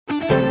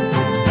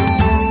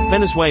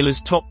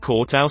Venezuela's top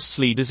court ousts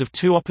leaders of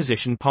two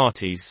opposition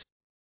parties.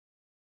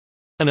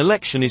 An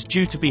election is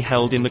due to be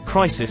held in the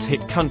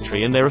crisis-hit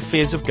country and there are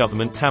fears of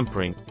government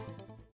tampering.